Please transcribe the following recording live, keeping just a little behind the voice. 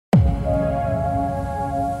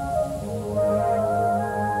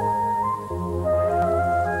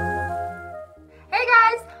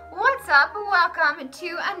welcome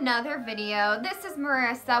to another video. This is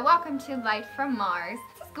Marissa. Welcome to Light from Mars.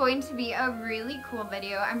 This is going to be a really cool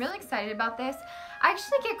video. I'm really excited about this. I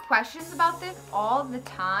actually get questions about this all the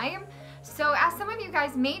time. So as some of you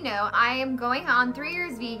guys may know, I am going on 3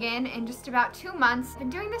 years vegan in just about 2 months. I've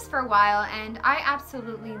been doing this for a while and I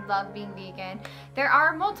absolutely love being vegan. There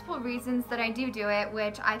are multiple reasons that I do it,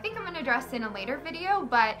 which I think I'm going to address in a later video,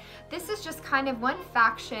 but this is just kind of one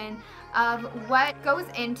faction of what goes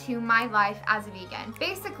into my life as a vegan.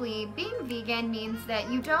 Basically, being vegan means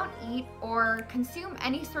that you don't eat or consume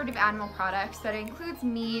any sort of animal products. That includes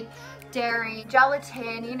meat, dairy,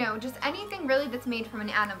 gelatin, you know, just anything really that's made from an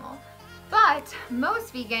animal. But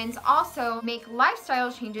most vegans also make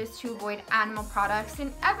lifestyle changes to avoid animal products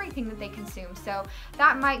in everything that they consume. So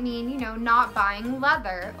that might mean, you know, not buying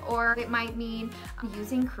leather, or it might mean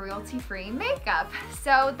using cruelty-free makeup.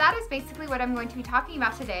 So that is basically what I'm going to be talking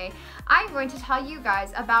about today. I'm going to tell you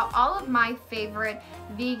guys about all of my favorite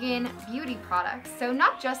vegan beauty products. So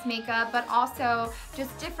not just makeup, but also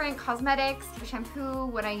just different cosmetics, shampoo,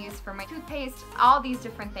 what I use for my toothpaste, all these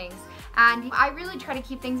different things. And I really try to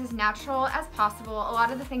keep things as natural as possible. A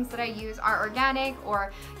lot of the things that I use are organic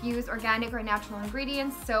or use organic or natural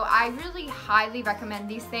ingredients, so I really highly recommend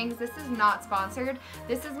these things. This is not sponsored.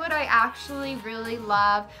 This is what I actually really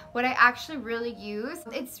love, what I actually really use.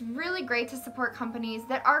 It's really great to support companies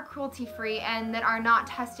that are cruelty-free and that are not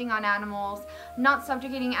testing on animals, not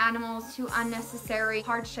subjugating animals to unnecessary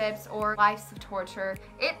hardships or lives of torture.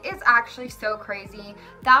 It is actually so crazy.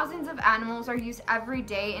 Thousands of animals are used every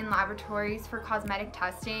day in laboratories for cosmetic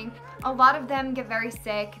testing. A lot of them get very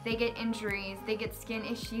sick, they get injuries, they get skin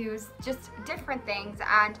issues, just different things,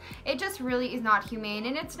 and it just really is not humane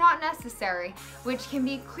and it's not necessary, which can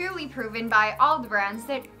be clearly proven by all the brands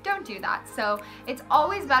that don't do that. So it's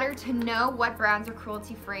always better to know what brands are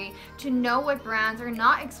cruelty-free, to know what brands are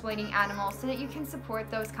not exploiting animals so that you can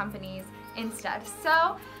support those companies instead.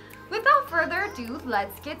 So without further ado,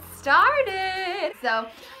 let's get started. So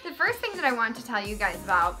the first thing that I want to tell you guys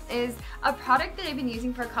about is a product that I've been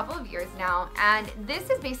using for a couple of years now, and this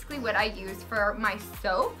is basically what I use for my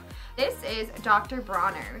soap. This is Dr.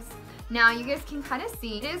 Bronner's. Now you guys can kind of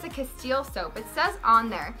see it is a Castile soap. It says on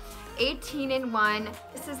there 18-in-1.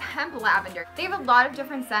 This is hemp lavender. They have a lot of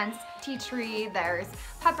different scents. Tea tree, there's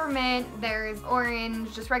peppermint, there's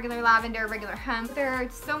orange, just regular lavender, regular hemp. There are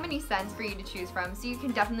so many scents for you to choose from, so you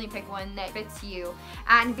can definitely pick one that fits you.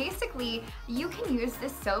 And basically, you can use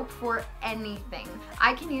this soap for anything.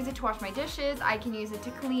 I can use it to wash my dishes, I can use it to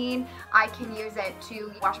clean, I can use it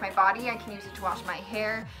to wash my body, I can use it to wash my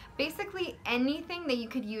hair. Basically anything that you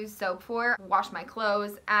could use soap for, wash my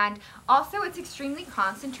clothes. And also it's extremely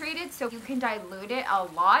concentrated, so you can dilute it a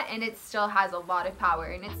lot and it still has a lot of power,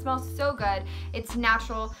 and it smells so good. It's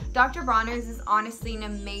natural. Dr. Bronner's is honestly an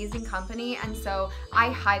amazing company, and so I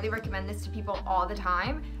highly recommend this to people all the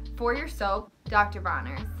time. For your soap, Dr.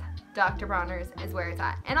 Bronner's. Dr. Bronner's is where it's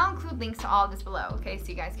at. And I'll include links to all of this below, okay, so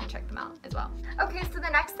you guys can check them out as well. Okay, so the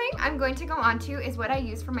next thing I'm going to go on to is what I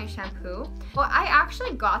use for my shampoo. Well, I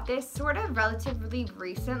actually got this sort of relatively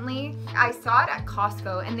recently. I saw it at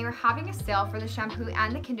Costco and they were having a sale for the shampoo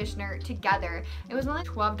and the conditioner together. It was only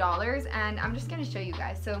 $12, and I'm just gonna show you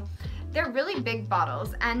guys. So they're really big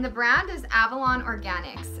bottles, and the brand is Avalon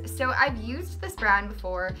Organics. So I've used this brand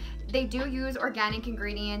before. They do use organic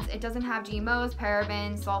ingredients. It doesn't have GMOs,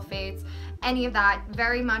 parabens, sulfates, any of that.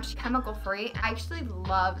 Very much chemical free. I actually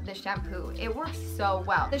love the shampoo. It works so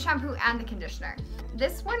well. The shampoo and the conditioner.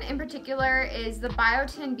 This one in particular is the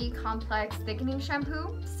Biotin B Complex Thickening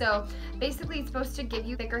Shampoo. So basically it's supposed to give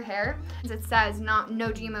you thicker hair. It says no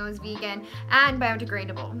GMOs, vegan, and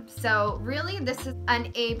biodegradable. So really this is an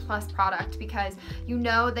A+ product, because you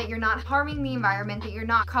know that you're not harming the environment, that you're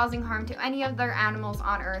not causing harm to any other animals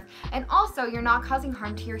on earth, and also you're not causing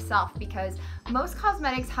harm to yourself, because most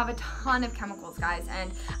cosmetics have a ton of chemicals, guys,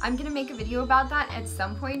 and I'm gonna make a video about that at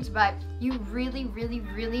some point, but you really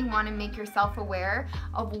want to make yourself aware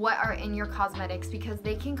of what are in your cosmetics, because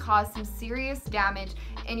they can cause some serious damage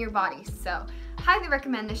in your body. So highly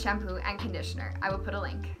recommend the shampoo and conditioner. I will put a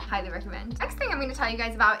link. Highly recommend. Next thing I'm going to tell you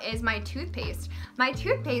guys about is my toothpaste. My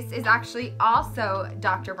toothpaste is actually also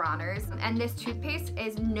Dr. Bronner's, and this toothpaste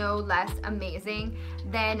is no less amazing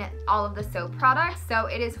than all of the soap products. So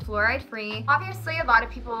it is fluoride free. Obviously a lot of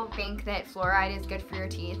people think that fluoride is good for your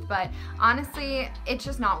teeth, but honestly it's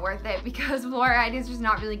just not worth it, because fluoride is just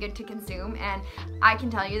not really good to consume, and I can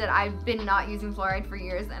tell you that I've been not using fluoride for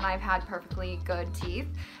years and I've had perfectly good teeth.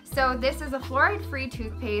 So this is a fluoride-free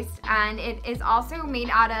toothpaste, and it is also made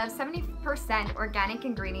out of 70% organic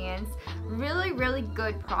ingredients. Really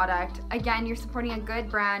good product. Again, you're supporting a good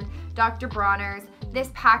brand, Dr. Bronner's. this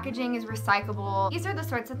packaging is recyclable. These are the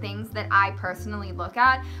sorts of things that I personally look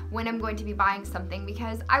at when I'm going to be buying something,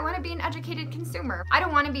 because I want to be an educated consumer. I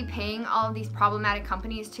don't want to be paying all of these problematic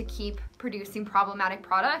companies to keep producing problematic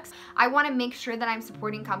products. I want to make sure that I'm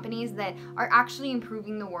supporting companies that are actually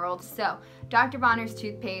improving the world. So Dr. Bronner's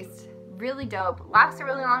toothpaste, really dope, lasts a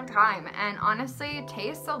really long time, and honestly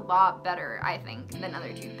tastes a lot better, I think, than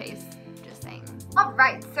other toothpaste. Just saying.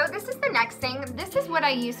 Alright, so this is the next thing. This is what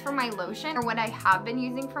I use for my lotion, or what I have been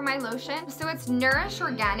using for my lotion. So it's Nourish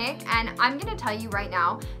Organic, and I'm gonna tell you right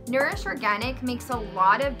now, Nourish Organic makes a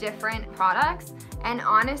lot of different products, and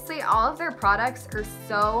honestly, all of their products are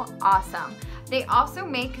so awesome. They also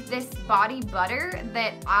make this body butter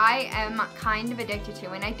that I am kind of addicted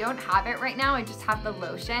to, and I don't have it right now, I just have the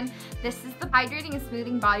lotion. This is the Hydrating and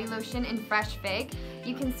Smoothing Body Lotion in Fresh Fig.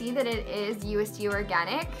 You can see that it is USDA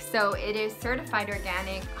organic, so it is certified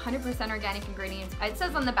organic, 100% organic ingredients. It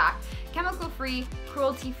says on the back, chemical-free,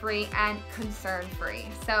 cruelty-free, and concern-free.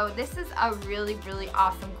 So this is a really, really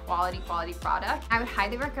awesome quality product. I would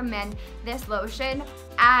highly recommend this lotion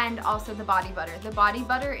and also the body butter. The body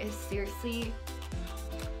butter is seriously,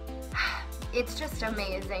 it's just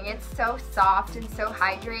amazing. It's so soft and so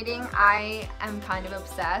hydrating. I am kind of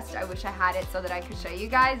obsessed. I wish I had it so that I could show you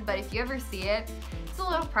guys, but if you ever see it, it's a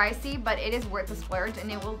little pricey, but it is worth the splurge,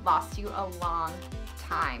 and it will last you a long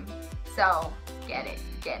time. So get it.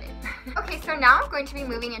 Okay, so now I'm going to be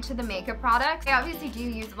moving into the makeup products. I obviously do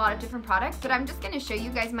use a lot of different products, but I'm just going to show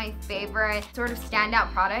you guys my favorite sort of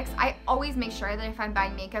standout products. I always make sure that if I'm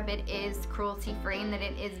buying makeup, it is cruelty-free and that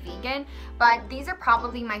it is vegan, but these are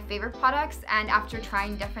probably my favorite products, and after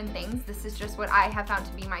trying different things, this is just what I have found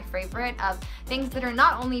to be my favorite of things that are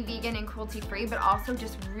not only vegan and cruelty-free, but also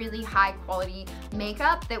just really high quality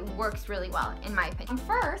makeup that works really well, in my opinion.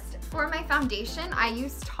 First, for my foundation, I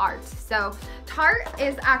use Tarte. So Tarte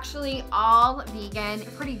is actually all vegan,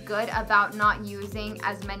 pretty good about not using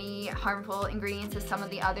as many harmful ingredients as some of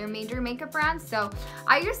the other major makeup brands. So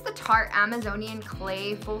I use the Tarte Amazonian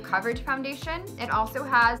Clay Full Coverage Foundation. It also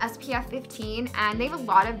has SPF 15, and they have a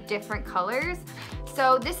lot of different colors.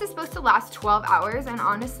 So this is supposed to last 12 hours, and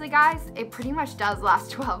honestly guys, it pretty much does last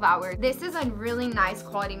 12 hours. This is a really nice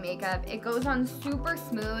quality makeup. It goes on super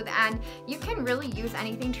smooth, and you can really use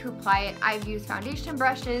anything to apply it. I've used foundation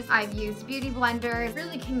brushes, I've used beauty blenders.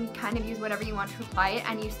 Really can kind of use whatever you want to apply it,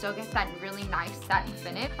 and you still get that really nice satin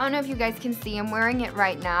finish. I don't know if you guys can see, I'm wearing it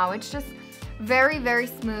right now. It's just very, very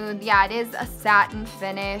smooth. Yeah, it is a satin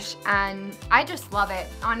finish, and I just love it.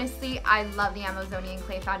 Honestly, I love the Amazonian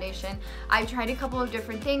Clay Foundation. I've tried a couple of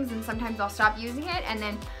different things, and sometimes I'll stop using it, and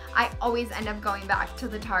then I always end up going back to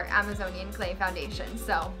the Tarte Amazonian Clay Foundation.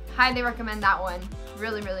 So highly recommend that one.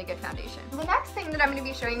 Really, really good foundation. The next thing that I'm going to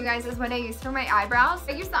be showing you guys is what I use for my eyebrows.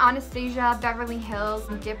 I use the Anastasia Beverly Hills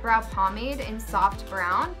Dip Brow Pomade in Soft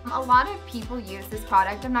Brown. A lot of people use this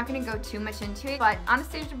product. I'm not going to go too much into it, but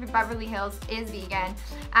Anastasia Beverly Hills is vegan,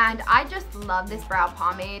 and I just love this brow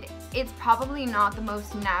pomade. It's probably not the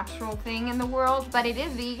most natural thing in the world, but it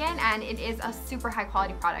is vegan, and it is a super high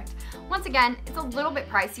quality product. Once again, it's a little bit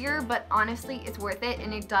pricier, but honestly, it's worth it,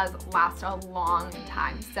 and it does last a long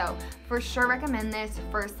time. So for sure recommend this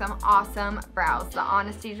for some awesome brows, the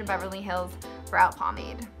Anastasia Beverly Hills Brow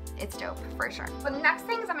Pomade. It's dope, for sure. But the next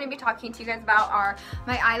things I'm going to be talking to you guys about are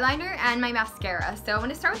my eyeliner and my mascara. So I'm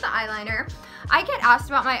going to start with the eyeliner. I get asked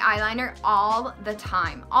about my eyeliner all the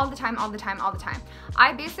time.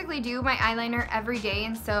 I basically do my eyeliner every day,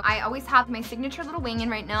 and so I always have my signature little wing,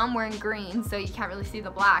 and right now I'm wearing green, so you can't really see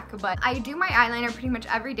the black, but I do my eyeliner pretty much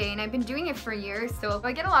every day, and I've been doing it for years, so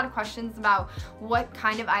I get a lot of questions about what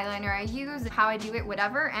kind of eyeliner I use, how I do it,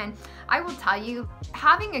 whatever, and I will tell you,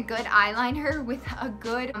 having a good eyeliner with a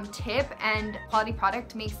good tip and quality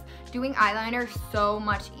product makes doing eyeliner so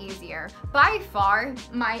much easier. By far,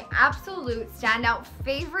 my absolute standout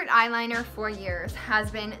favorite eyeliner for years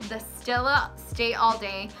has been the Stila Stay All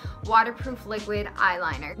Day Waterproof Liquid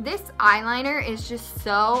Eyeliner. This eyeliner is just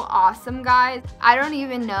so awesome, guys. I don't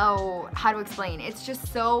even know how to explain. It's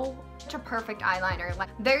just so a perfect eyeliner, like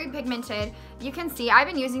very pigmented. You can see I've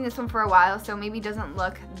been using this one for a while, so maybe it doesn't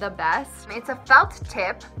look the best. It's a felt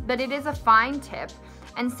tip, but it is a fine tip,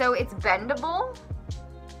 and so it's bendable.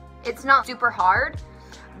 It's not super hard,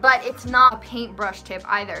 but it's not a paintbrush tip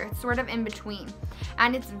either. It's sort of in between.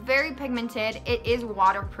 and it's very pigmented. It is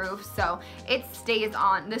waterproof, so it stays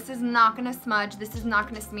on. This is not gonna smudge, this is not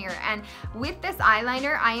gonna smear. And with this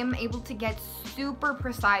eyeliner, I am able to get super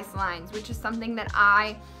precise lines, which is something that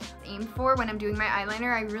I aim for when I'm doing my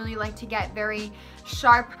eyeliner. I really like to get very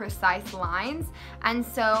sharp, precise lines, and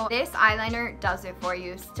so this eyeliner does it for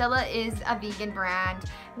you. Stila is a vegan brand.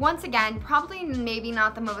 Once again, probably maybe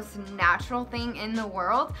not the most natural thing in the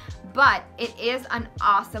world, but it is an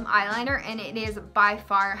awesome eyeliner, and it is by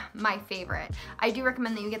far my favorite. I do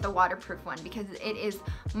recommend that you get the waterproof one because it is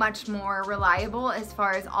much more reliable as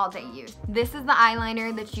far as all day use. This is the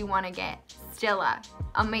eyeliner that you want to get. Stila.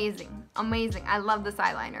 Amazing, amazing. I love this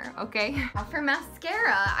eyeliner, okay? Now for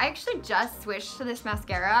mascara, I actually just switched to this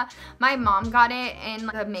mascara. My mom got it in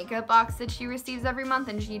the makeup box that she receives every month,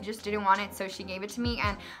 and she just didn't want it, so she gave it to me,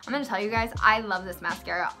 and I'm gonna tell you guys, I love this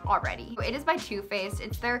mascara already. It is by Too Faced.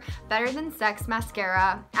 It's their Better Than Sex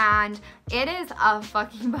mascara, and it is a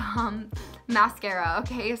fucking bomb mascara,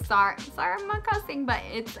 okay? Sorry I'm not cussing, but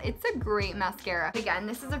it's a great mascara. Again,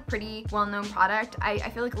 this is a pretty well-known product. I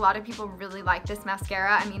feel like a lot of people really like this mascara.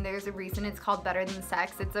 I mean, there's a reason it's called Better Than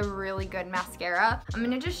Sex. It's a really good mascara. I'm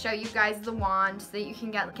gonna just show you guys the wand so that you can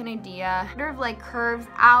get like an idea. It sort of like curves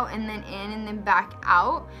out and then in and then back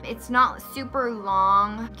out. It's not super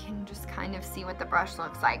long. You can just kind of see what the brush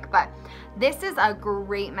looks like, but this is a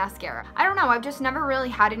great mascara. I don't know, I've just never really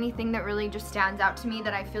had anything that really just stands out to me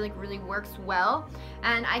that I feel like really works well,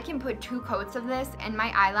 and I can put 2 coats of this and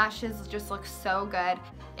my eyelashes just look so good.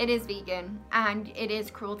 It is vegan and it is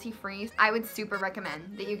cruelty free. I would super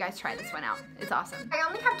recommend that you guys try this one out. It's awesome. I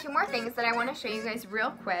only have 2 more things that I want to show you guys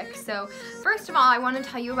real quick. So first of all, I want to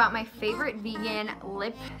tell you about my favorite vegan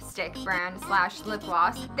lipstick brand / lip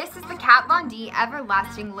gloss. This is the Kat Von D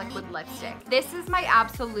Everlasting Liquid Lipstick. This is my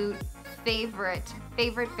absolute favorite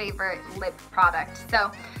lip product. So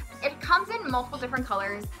it comes in multiple different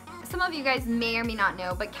colors. Some of you guys may or may not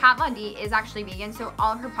know, but Kat Von D is actually vegan, so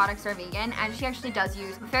all of her products are vegan, and she actually does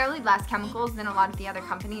use fairly less chemicals than a lot of the other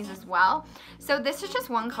companies as well. So this is just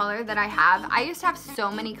one color that I have. I used to have so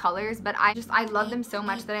many colors, but I love them so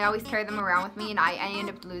much that I always carry them around with me, and I end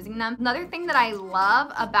up losing them. Another thing that I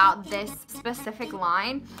love about this specific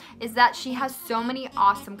line is that she has so many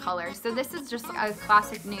awesome colors. So this is just a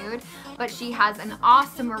classic nude, but she has an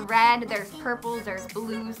awesome red, there's purples, there's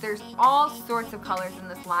blues, there's all sorts of colors in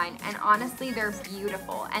this line. And honestly, they're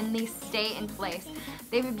beautiful and they stay in place.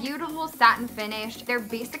 They have a beautiful satin finish. They're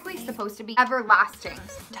basically supposed to be everlasting.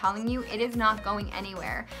 I'm telling you, it is not going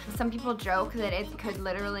anywhere. Some people joke that it could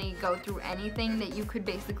literally go through anything, that you could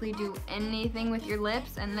basically do anything with your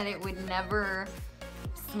lips and that it would never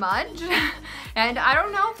smudge. And I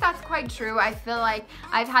don't know if that's quite true. I feel like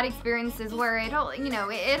I've had experiences where it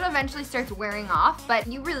eventually starts wearing off, but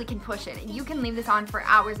you really can push it. You can leave this on for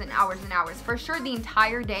hours and hours and hours. For sure, the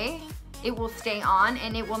entire day it will stay on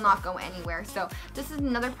and it will not go anywhere. So this is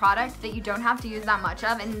another product that you don't have to use that much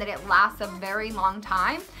of and that it lasts a very long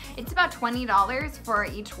time. It's about $20 for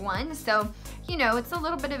each one, so you know, it's a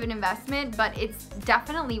little bit of an investment, but it's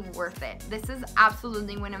definitely worth it. This is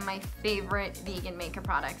absolutely one of my favorite vegan makeup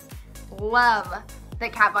products. Love the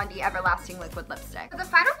Kat Von D Everlasting Liquid Lipstick. The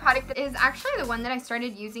final product is actually the one that I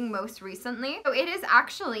started using most recently. So it is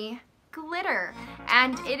actually glitter,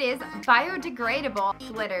 and it is biodegradable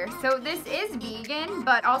glitter. So this is vegan,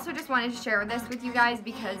 but also just wanted to share this with you guys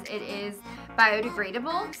because it is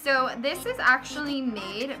biodegradable. So this is actually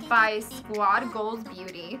made by Squad Goals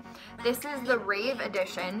Beauty. This is the Rave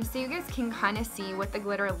edition, so you guys can kind of see what the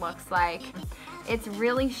glitter looks like. It's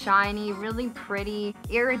really shiny, really pretty,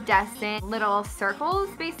 iridescent little circles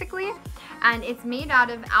basically, and it's made out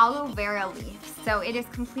of aloe vera leaves, so it is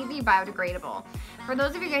completely biodegradable. For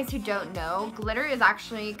those of you guys who don't know, glitter is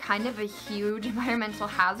actually kind of a huge environmental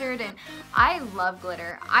hazard, and I love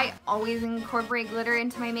glitter. I always incorporate glitter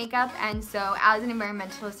into my makeup, and so as an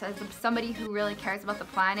environmentalist, as somebody who really cares about the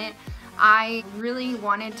planet, I really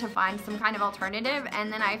wanted to find some kind of alternative,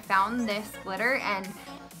 and then I found this glitter, and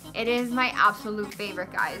it is my absolute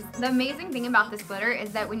favorite, guys. The amazing thing about this glitter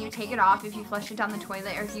is that when you take it off, if you flush it down the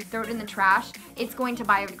toilet or if you throw it in the trash, it's going to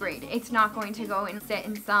biodegrade. It's not going to go and sit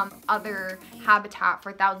in some other habitat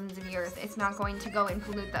for thousands of years. It's not going to go and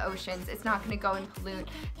pollute the oceans. It's not going to go and pollute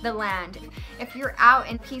the land. If you're out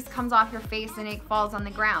and a piece comes off your face and it falls on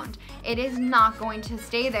the ground, it is not going to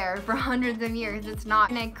stay there for hundreds of years. It's not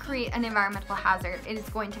going to create an environmental hazard. It is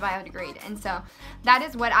going to biodegrade. And so that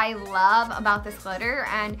is what I love about this glitter.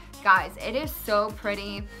 And guys, it is so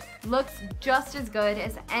pretty. Looks just as good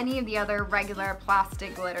as any of the other regular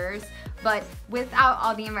plastic glitters, but without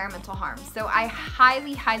all the environmental harm. So I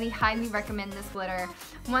highly, highly, highly recommend this glitter.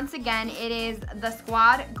 Once again, it is the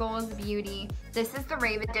Squad Goals Beauty. This is the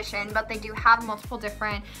Rave edition, but they do have multiple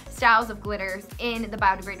different styles of glitters in the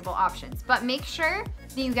biodegradable options. But make sure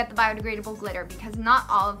that you get the biodegradable glitter because not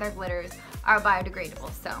all of their glitters are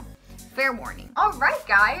biodegradable. So fair warning. Alright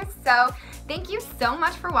guys, so thank you so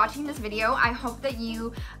much for watching this video. I hope that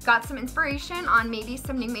you got some inspiration on maybe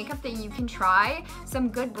some new makeup that you can try, some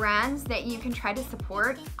good brands that you can try to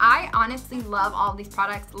support. I honestly love all of these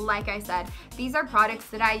products. Like I said, these are products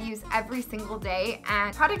that I use every single day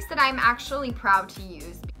and products that I'm actually proud to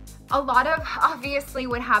use. A lot of, obviously,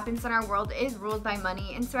 what happens in our world is ruled by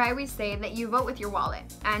money, and so I always say that you vote with your wallet.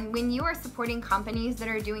 And when you are supporting companies that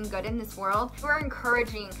are doing good in this world, you are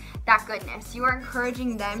encouraging that goodness. You are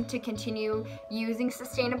encouraging them to continue using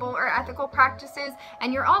sustainable or ethical practices,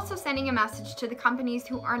 and you're also sending a message to the companies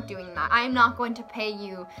who aren't doing that. I am not going to pay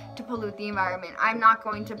you to pollute the environment. I'm not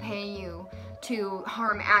going to pay you to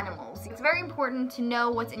harm animals. It's very important to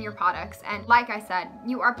know what's in your products, and like I said,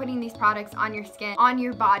 you are putting these products on your skin, on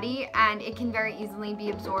your body, and it can very easily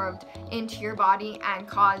be absorbed into your body and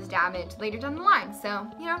cause damage later down the line. So,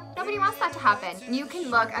 you know, nobody wants that to happen. You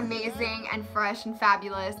can look amazing and fresh and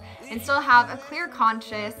fabulous and still have a clear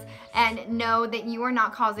conscience and know that you are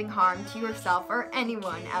not causing harm to yourself or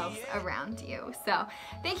anyone else around you. So,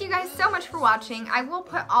 thank you guys so much for watching. I will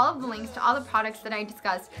put all of the links to all the products that I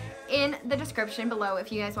discussed in the description below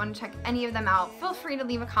if you guys want to check any of them out. Feel free to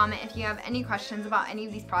leave a comment if you have any questions about any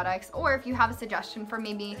of these products, or if you have a suggestion for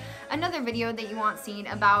maybe another video that you want seen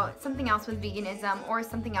about something else with veganism or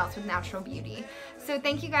something else with natural beauty. So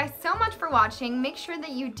thank you guys so much for watching. Make sure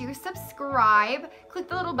that you do subscribe. Click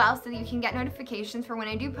the little bell so that you can get notifications for when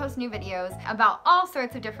I do post new videos about all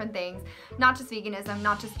sorts of different things, not just veganism,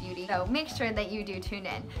 not just beauty. So make sure that you do tune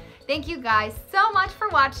in. Thank you guys so much for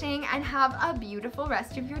watching and have a beautiful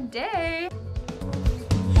rest of your day.